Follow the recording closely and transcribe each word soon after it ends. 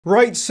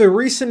Right, so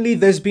recently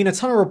there's been a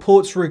ton of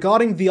reports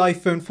regarding the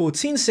iPhone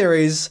 14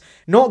 series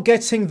not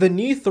getting the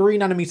new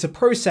 3nm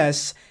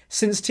process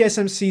since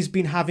TSMC's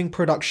been having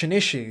production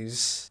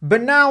issues.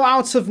 But now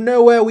out of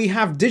nowhere we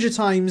have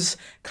DigiTimes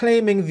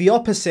claiming the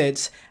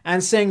opposite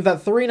and saying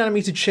that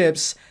 3nm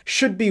chips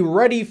should be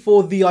ready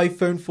for the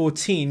iPhone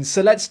 14.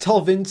 So let's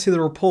delve into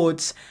the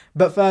reports,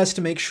 but first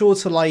make sure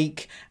to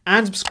like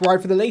and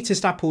subscribe for the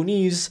latest Apple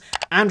news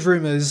and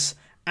rumors.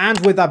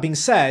 And with that being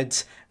said,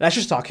 let's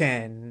just talk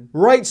in.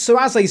 Right, so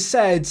as I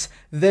said,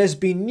 there's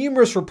been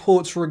numerous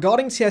reports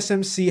regarding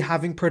TSMC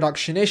having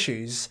production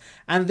issues.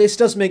 And this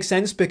does make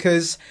sense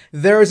because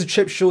there is a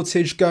chip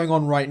shortage going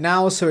on right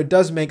now, so it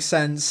does make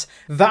sense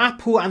that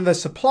Apple and their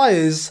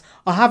suppliers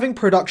are having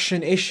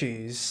production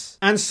issues.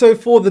 And so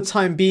for the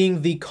time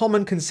being, the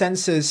common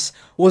consensus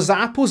was that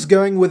Apple's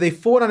going with a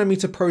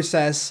 4nm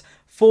process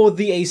for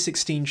the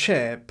A16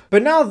 chip.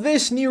 But now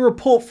this new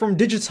report from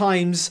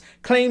DigiTimes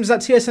claims that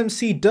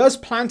TSMC does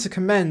plan to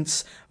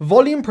commence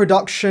volume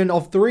production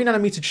of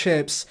 3nm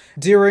chips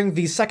during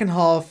the second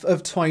half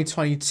of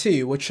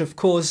 2022, which of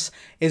course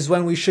is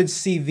when we should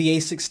see the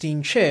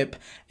A16 chip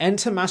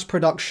enter mass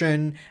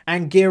production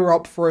and gear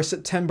up for a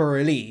September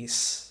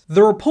release.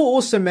 The report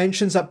also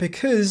mentions that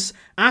because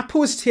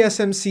Apple is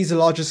TSMC's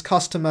largest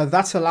customer,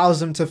 that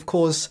allows them to, of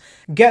course,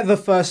 get the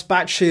first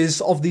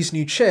batches of these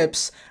new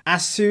chips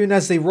as soon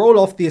as they roll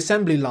off the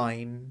assembly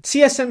line.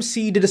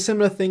 TSMC did a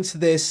similar thing to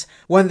this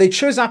when they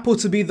chose Apple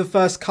to be the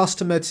first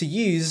customer to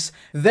use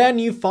their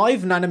new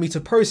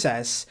 5nm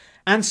process,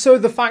 and so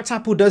the fact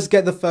Apple does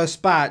get the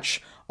first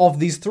batch of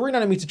these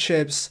 3nm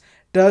chips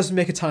does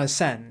make a ton of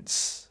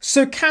sense.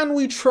 So can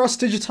we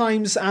trust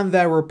DigiTimes and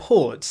their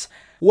reports?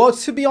 Well,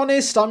 to be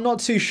honest, I'm not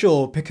too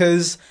sure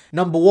because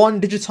number one,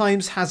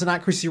 DigiTimes has an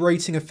accuracy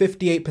rating of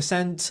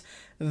 58%.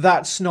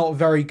 That's not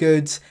very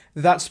good.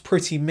 That's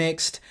pretty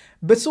mixed.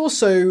 But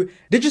also,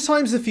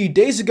 DigiTimes a few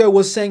days ago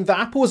was saying that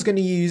Apple was going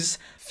to use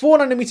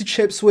 4nm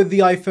chips with the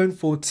iPhone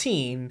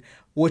 14,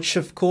 which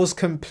of course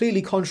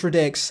completely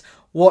contradicts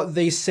what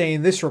they say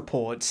in this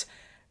report.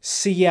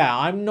 So yeah,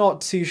 I'm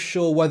not too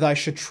sure whether I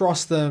should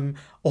trust them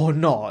or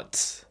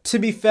not. To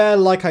be fair,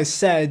 like I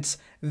said,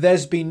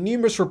 there's been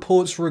numerous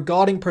reports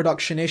regarding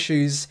production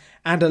issues,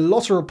 and a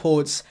lot of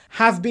reports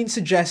have been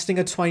suggesting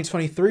a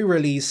 2023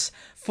 release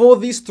for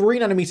these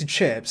 3nm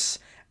chips.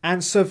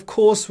 And so of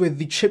course, with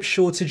the chip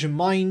shortage in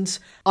mind,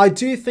 I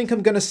do think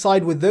I'm going to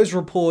side with those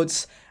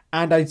reports,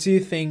 and I do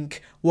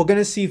think we're going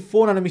to see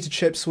 4nm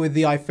chips with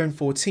the iPhone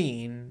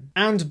 14.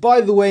 And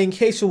by the way, in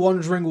case you're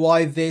wondering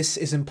why this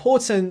is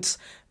important,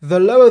 the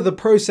lower the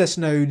process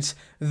nodes,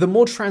 the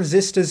more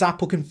transistors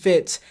Apple can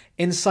fit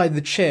inside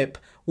the chip,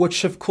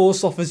 which of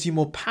course offers you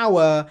more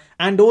power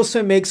and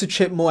also makes a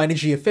chip more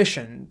energy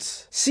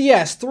efficient. So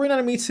yes,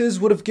 3nm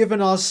would have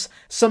given us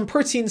some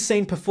pretty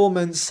insane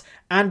performance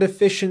and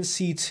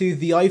efficiency to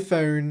the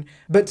iPhone,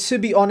 but to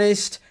be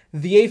honest,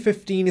 the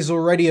A15 is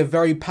already a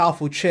very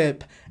powerful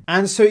chip,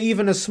 and so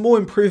even a small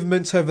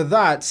improvement over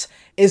that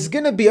is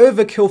gonna be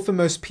overkill for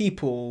most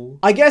people.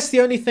 I guess the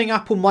only thing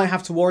Apple might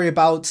have to worry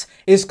about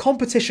is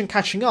competition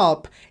catching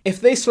up if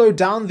they slow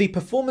down the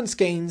performance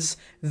gains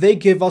they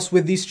give us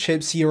with these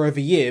chips year over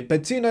year.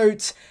 But do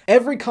note,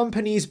 every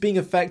company is being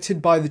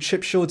affected by the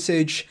chip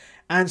shortage,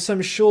 and so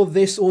I'm sure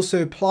this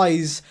also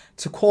applies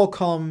to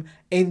Qualcomm,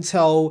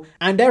 Intel,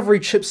 and every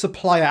chip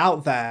supplier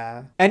out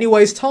there.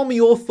 Anyways, tell me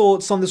your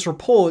thoughts on this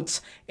report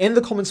in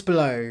the comments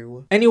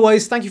below.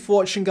 Anyways, thank you for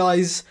watching,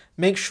 guys.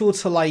 Make sure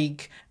to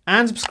like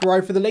and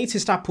subscribe for the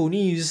latest Apple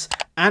news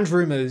and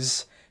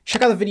rumors.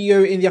 Check out the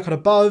video in the icon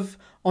above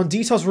on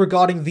details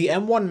regarding the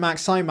M1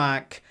 Max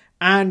iMac.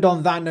 And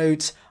on that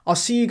note, I'll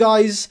see you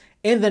guys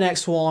in the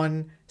next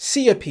one.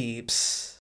 See ya, peeps.